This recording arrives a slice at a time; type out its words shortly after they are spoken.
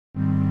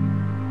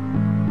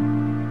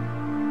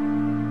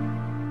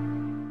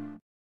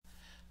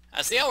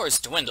As the hours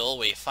dwindle,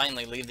 we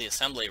finally leave the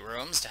assembly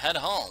rooms to head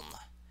home.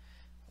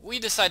 We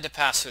decide to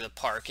pass through the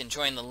park,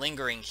 enjoying the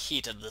lingering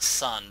heat of the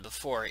sun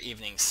before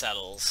evening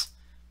settles.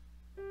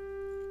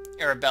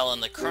 Arabella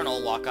and the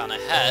Colonel walk on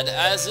ahead,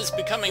 as is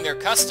becoming their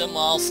custom,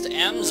 whilst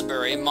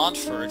Amesbury,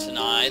 Montfort, and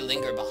I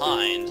linger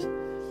behind.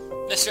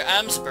 Mr.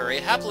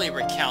 Amesbury happily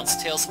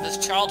recounts tales of his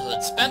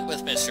childhood spent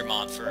with Mr.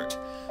 Montfort,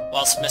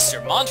 whilst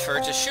Mr.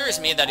 Montfort assures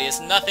me that he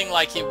is nothing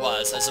like he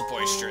was as a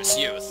boisterous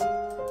youth.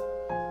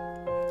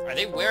 Are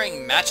they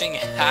wearing matching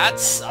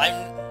hats?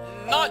 I'm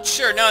not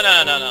sure.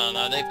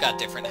 No, they've got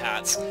different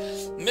hats.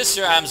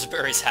 Mr.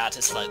 Amesbury's hat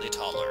is slightly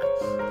taller.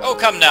 Oh,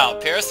 come now,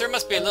 Pierce, there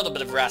must be a little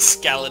bit of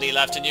rascality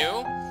left in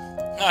you.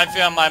 I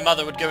fear my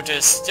mother would go into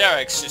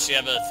hysterics should she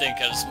ever think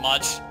as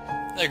much.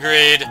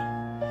 Agreed.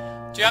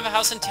 Do you have a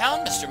house in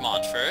town, Mr.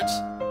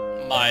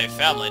 Montfort? My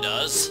family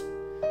does.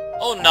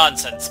 Oh,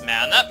 nonsense,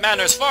 man. That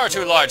manor's far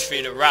too large for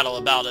you to rattle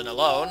about in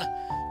alone.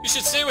 You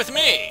should stay with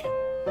me.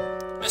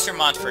 Mr.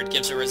 Montfort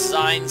gives a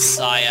resigned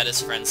sigh at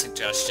his friend's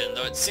suggestion,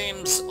 though it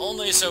seems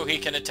only so he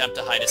can attempt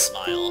to hide a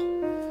smile.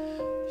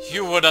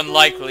 You would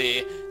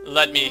unlikely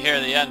let me hear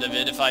the end of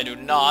it if I do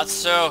not,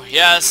 so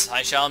yes,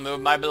 I shall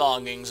move my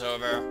belongings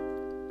over.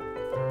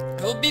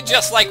 It will be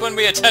just like when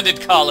we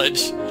attended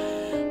college.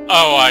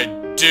 Oh, I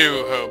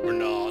do hope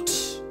not.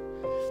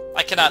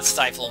 I cannot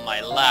stifle my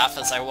laugh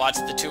as I watch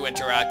the two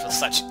interact with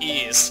such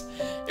ease.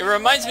 It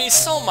reminds me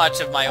so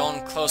much of my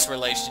own close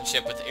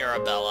relationship with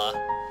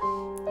Arabella.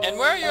 And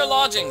where are your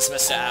lodgings,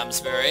 Mr.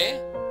 Amesbury?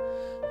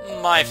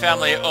 My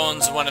family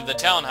owns one of the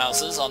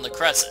townhouses on the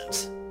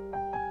Crescent.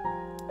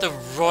 The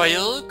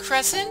Royal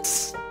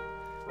Crescent?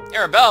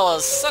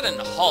 Arabella's sudden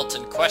halt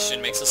and question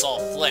makes us all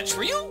flinch.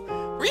 Were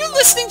you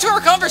listening to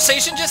our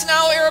conversation just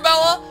now,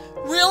 Arabella?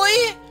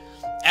 Really?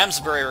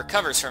 Amesbury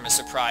recovers from his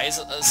surprise,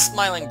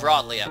 smiling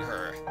broadly at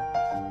her.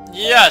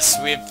 Yes,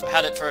 we've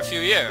had it for a few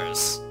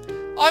years.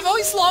 I've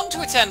always longed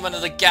to attend one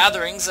of the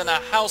gatherings in a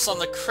house on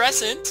the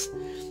Crescent.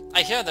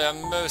 I hear they're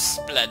most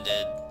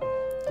splendid.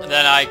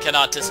 Then I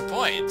cannot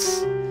disappoint.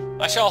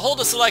 I shall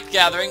hold a select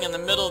gathering in the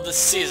middle of the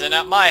season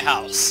at my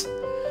house.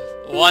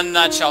 One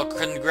that shall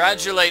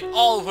congratulate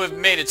all who have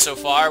made it so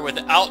far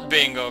without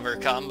being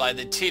overcome by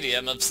the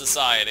tedium of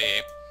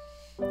society.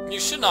 You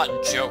should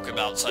not joke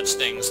about such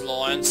things,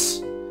 Lawrence.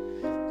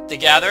 The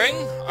gathering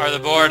or the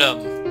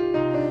boredom?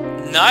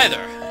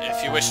 Neither,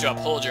 if you wish to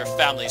uphold your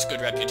family's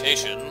good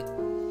reputation.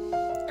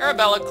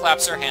 Arabella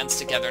claps her hands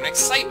together in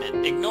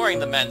excitement, ignoring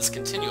the men's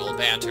continual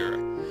banter.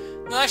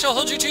 I shall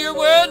hold you to your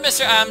word,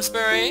 Mr.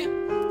 Amesbury.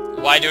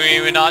 Why do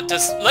we not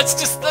let's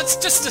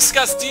just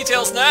discuss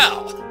details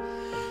now.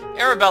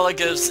 Arabella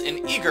gives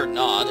an eager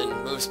nod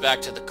and moves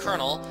back to the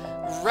Colonel,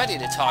 ready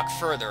to talk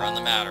further on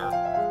the matter.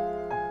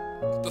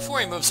 Before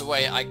he moves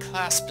away, I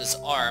clasp his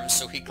arm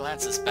so he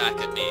glances back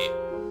at me.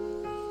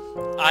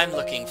 I'm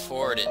looking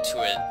forward to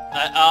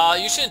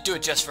it. You shouldn't do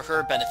it just for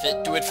her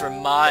benefit. Do it for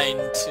mine,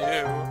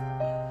 too.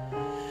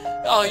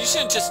 Oh, you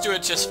shouldn't just do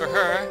it just for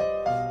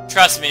her.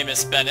 Trust me,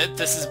 Miss Bennet,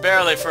 this is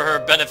barely for her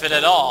benefit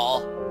at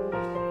all.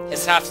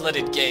 His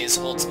half-lidded gaze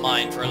holds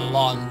mine for a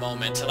long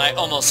moment, and I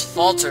almost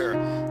falter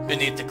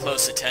beneath the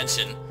close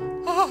attention.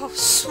 Oh,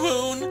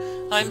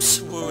 swoon! I'm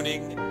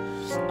swooning.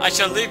 I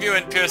shall leave you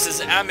in Pierce's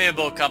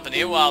amiable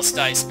company whilst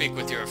I speak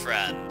with your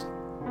friend.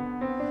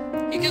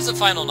 He gives a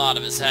final nod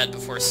of his head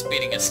before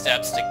speeding his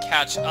steps to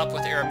catch up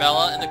with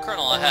Arabella and the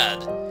Colonel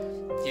ahead.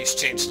 He's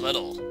changed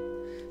little.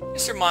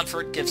 Mr.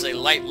 Montfort gives a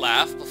light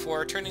laugh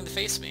before turning to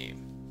face me.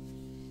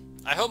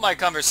 I hope my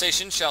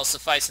conversation shall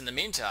suffice in the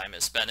meantime,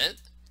 Miss Bennet.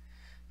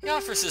 He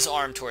offers his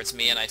arm towards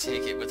me, and I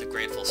take it with a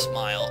grateful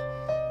smile.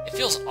 It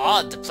feels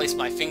odd to place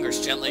my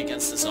fingers gently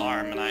against his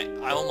arm, and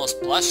I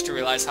almost blush to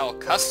realize how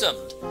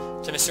accustomed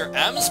to Mr.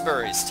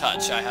 Amesbury's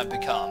touch I have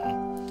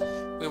become.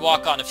 We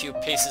walk on a few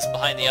paces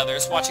behind the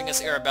others, watching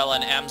as Arabella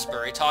and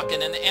Amesbury talk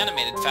in an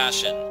animated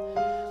fashion.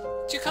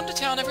 Do you come to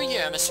town every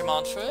year, Mr.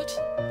 Montfort?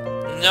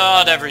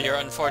 Not every year,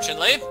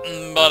 unfortunately,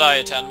 but I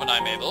attend when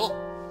I'm able.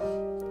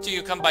 Do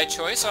you come by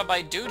choice or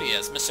by duty,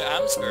 as Mr.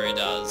 Amesbury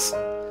does?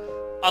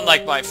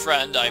 Unlike my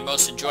friend, I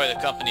most enjoy the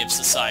company of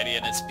society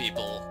and its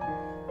people.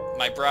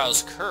 My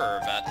brows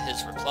curve at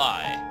his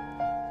reply.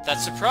 That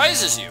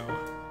surprises you.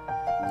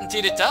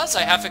 Indeed it does.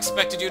 I half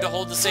expected you to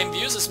hold the same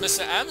views as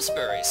Mr.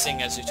 Amesbury,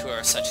 seeing as you two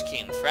are such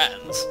keen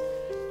friends.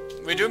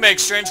 We do make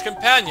strange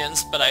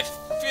companions, but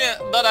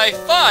I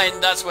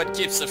find that's what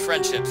keeps the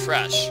friendship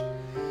fresh.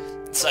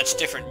 Such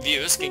different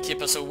views can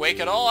keep us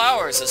awake at all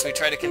hours as we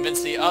try to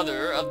convince the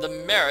other of the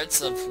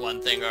merits of one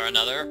thing or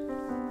another.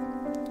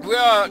 We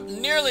are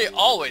nearly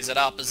always at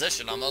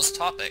opposition on most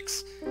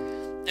topics.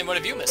 And what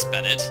of you, Miss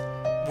Bennet?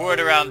 Word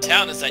around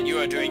town is that you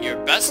are doing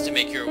your best to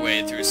make your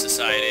way through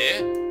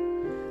society.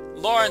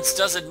 Lawrence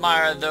does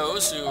admire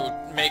those who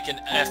make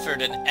an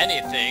effort in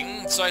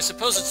anything, so I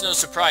suppose it's no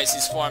surprise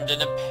he's formed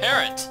an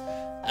apparent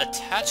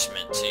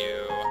attachment to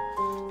you.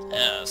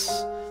 Yes,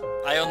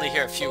 I only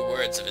hear a few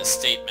words of his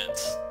statement.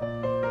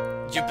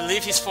 You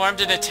believe he's formed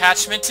an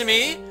attachment to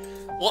me?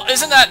 Well,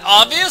 isn't that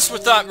obvious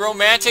with that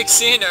romantic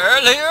scene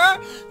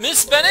earlier?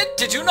 Miss Bennet,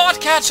 did you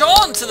not catch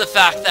on to the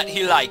fact that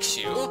he likes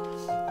you?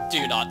 Do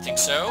you not think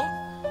so?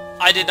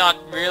 I did not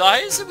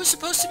realize it was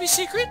supposed to be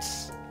secret.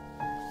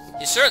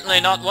 He's certainly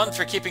not one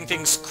for keeping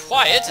things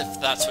quiet, if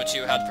that's what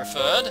you had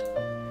preferred.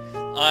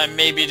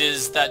 Maybe it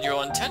is that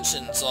your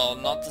intentions are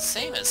not the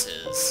same as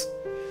his.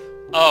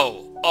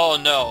 Oh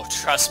no,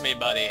 trust me,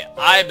 buddy.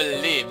 I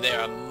believe they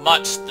are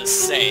much the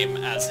same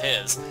as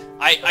his.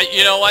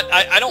 You know what?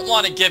 I don't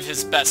want to give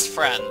his best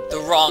friend the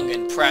wrong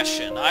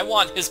impression. I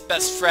want his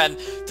best friend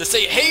to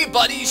say, hey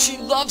buddy, she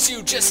loves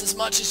you just as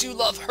much as you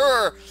love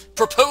her.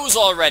 Propose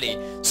already.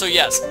 So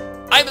yes,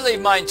 I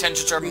believe my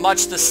intentions are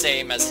much the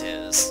same as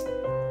his.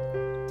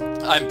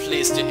 I'm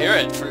pleased to hear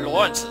it for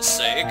Lawrence's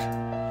sake.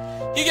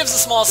 He gives a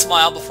small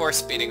smile before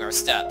speeding our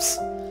steps.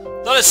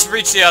 Let us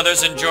reach the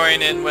others and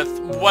join in with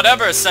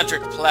whatever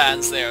eccentric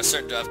plans they are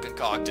certain to have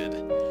concocted.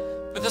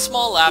 With a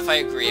small laugh I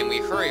agree, and we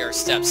hurry our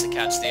steps to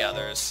catch the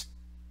others.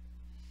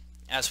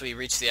 As we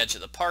reach the edge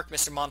of the park,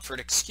 Mr. Montfort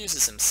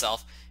excuses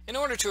himself in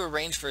order to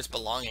arrange for his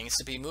belongings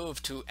to be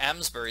moved to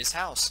Amesbury's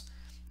house.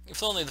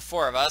 With only the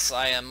four of us,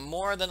 I am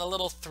more than a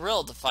little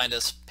thrilled to find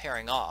us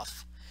pairing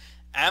off.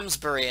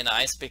 Amesbury and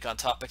I speak on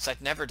topics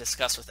I'd never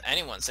discuss with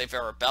anyone save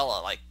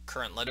Arabella, like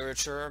current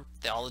literature,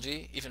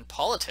 theology, even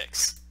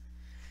politics.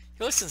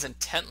 He listens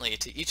intently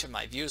to each of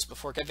my views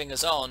before giving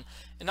his own,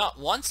 and not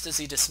once does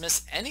he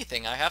dismiss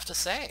anything I have to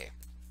say.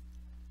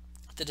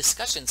 The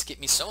discussions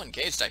keep me so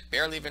engaged I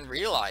barely even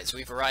realize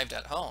we've arrived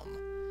at home.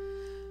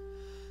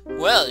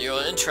 Well,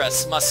 your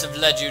interests must have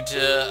led you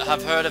to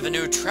have heard of a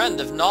new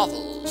trend of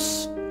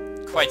novels.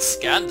 Quite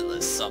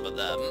scandalous, some of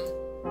them.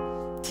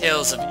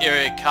 Tales of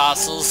eerie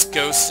castles,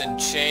 ghosts and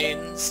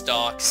chains,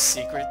 dark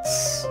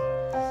secrets.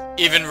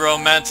 Even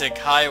romantic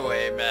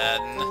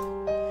highwaymen.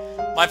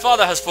 My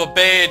father has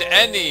forbade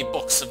any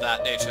books of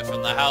that nature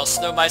from the house,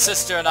 though my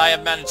sister and I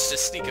have managed to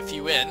sneak a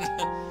few in.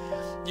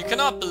 You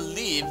cannot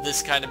believe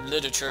this kind of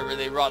literature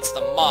really rots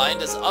the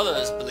mind, as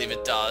others believe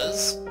it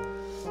does.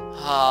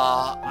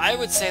 I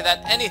would say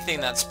that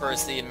anything that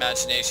spurs the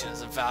imagination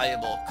is a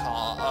valuable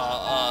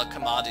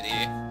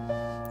commodity.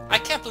 I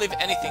can't believe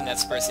anything that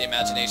spurs the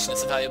imagination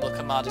is a valuable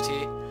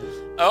commodity.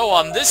 Oh,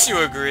 on this you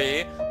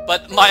agree,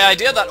 but my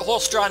idea that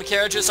horse-drawn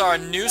carriages are a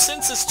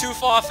nuisance is too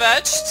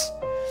far-fetched?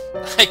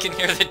 I can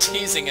hear the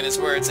teasing in his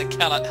words and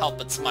cannot help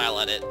but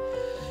smile at it.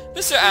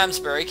 Mr.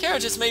 Amesbury,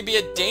 carriages may be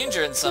a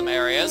danger in some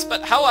areas,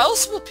 but how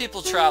else will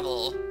people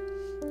travel?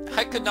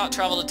 I could not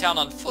travel to town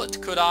on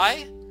foot, could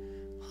I?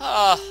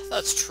 Ah,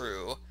 that's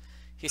true.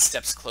 He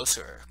steps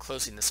closer,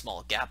 closing the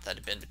small gap that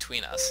had been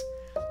between us.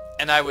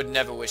 And I would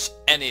never wish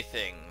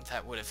anything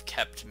that would have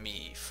kept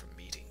me from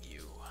meeting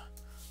you.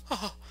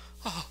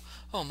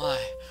 Oh my.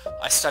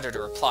 I stuttered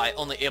a reply,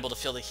 only able to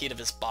feel the heat of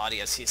his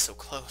body as he is so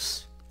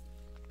close.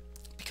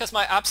 Because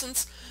my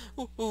absence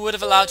would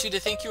have allowed you to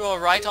think you are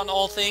right on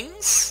all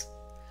things?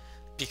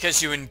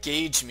 Because you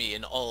engage me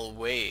in all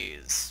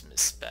ways,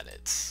 Miss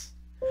Bennet.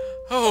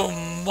 Oh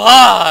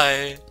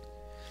my!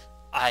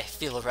 I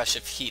feel a rush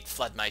of heat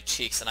flood my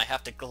cheeks, and I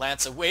have to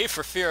glance away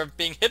for fear of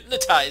being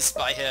hypnotized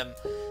by him.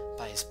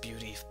 By his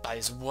beauty, by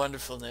his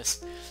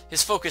wonderfulness.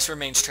 His focus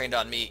remains trained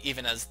on me,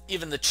 even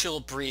the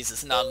chill breeze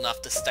is not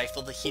enough to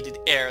stifle the heated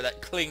air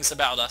that clings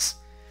about us.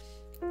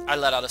 I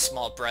let out a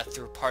small breath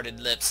through parted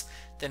lips,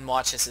 then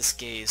watch as his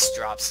gaze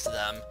drops to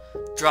them.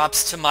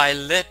 Drops to my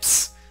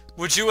lips!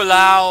 Would you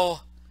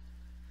allow...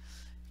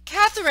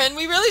 Catherine,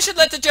 we really should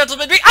let the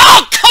gentleman be—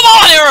 Oh, come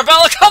on,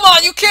 Arabella, come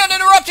on! You can't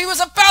interrupt! He was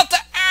about to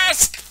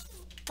ask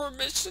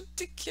permission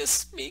to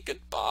kiss me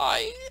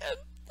goodbye, and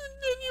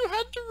then you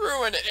had to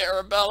ruin it,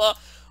 Arabella.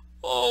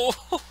 Oh,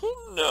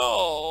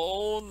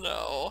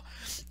 no.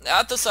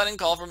 At the sudden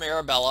call from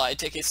Arabella, I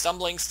take a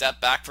stumbling step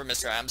back from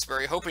Mr.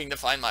 Amesbury, hoping to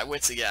find my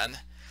wits again.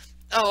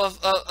 Oh,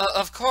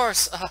 of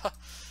course,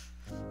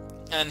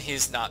 And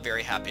he's not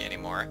very happy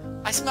anymore.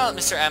 I smile at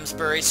Mr.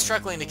 Amesbury,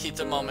 struggling to keep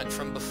the moment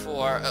from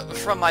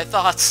my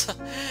thoughts.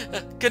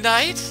 Good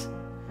night?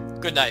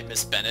 Good night,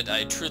 Miss Bennet.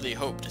 I truly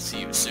hope to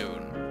see you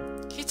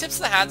soon. He tips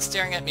the hat,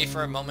 staring at me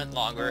for a moment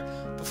longer,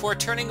 before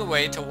turning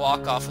away to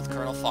walk off with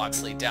Colonel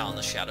Foxley down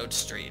the shadowed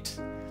street.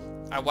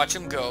 I watch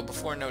him go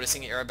before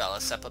noticing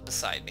Arabella step up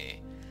beside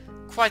me.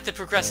 Quite the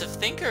progressive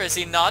thinker, is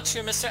he not,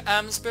 your Mr.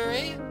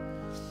 Amesbury?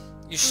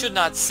 You should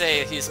not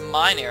say he's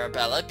mine,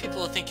 Arabella. People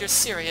will think you're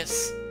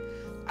serious.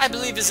 I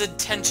believe his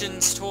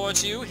intentions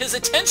towards you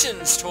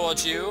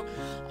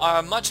are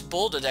a much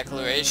bolder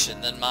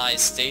declaration than my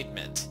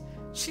statement.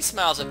 She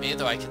smiles at me,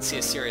 though I can see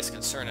a serious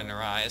concern in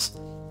her eyes.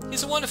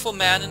 He's a wonderful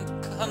man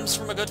and comes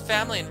from a good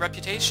family and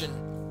reputation.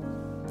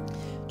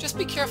 Just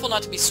be careful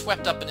not to be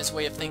swept up in his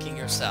way of thinking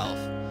yourself.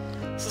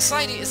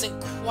 Society isn't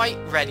quite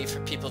ready for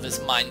people of his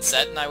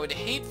mindset, and I would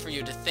hate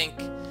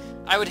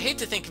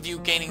to think of you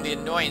gaining the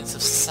annoyance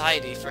of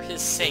society for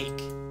his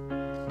sake.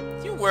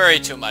 You worry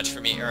too much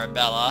for me,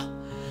 Arabella.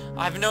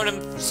 I've known him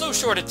for so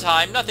short a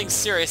time, nothing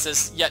serious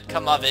has yet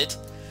come of it.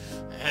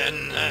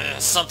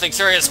 And something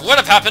serious would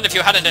have happened if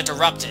you hadn't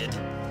interrupted.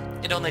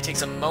 It only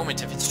takes a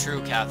moment if it's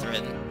true,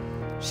 Catherine.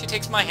 She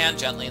takes my hand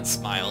gently and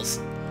smiles.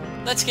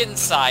 Let's get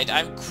inside.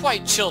 I'm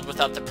quite chilled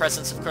without the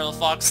presence of Colonel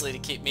Foxley to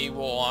keep me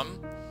warm.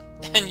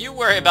 And you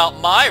worry about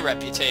my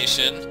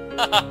reputation.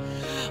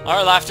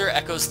 Our laughter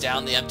echoes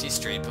down the empty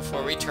street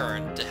before we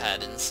turn to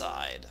head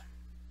inside.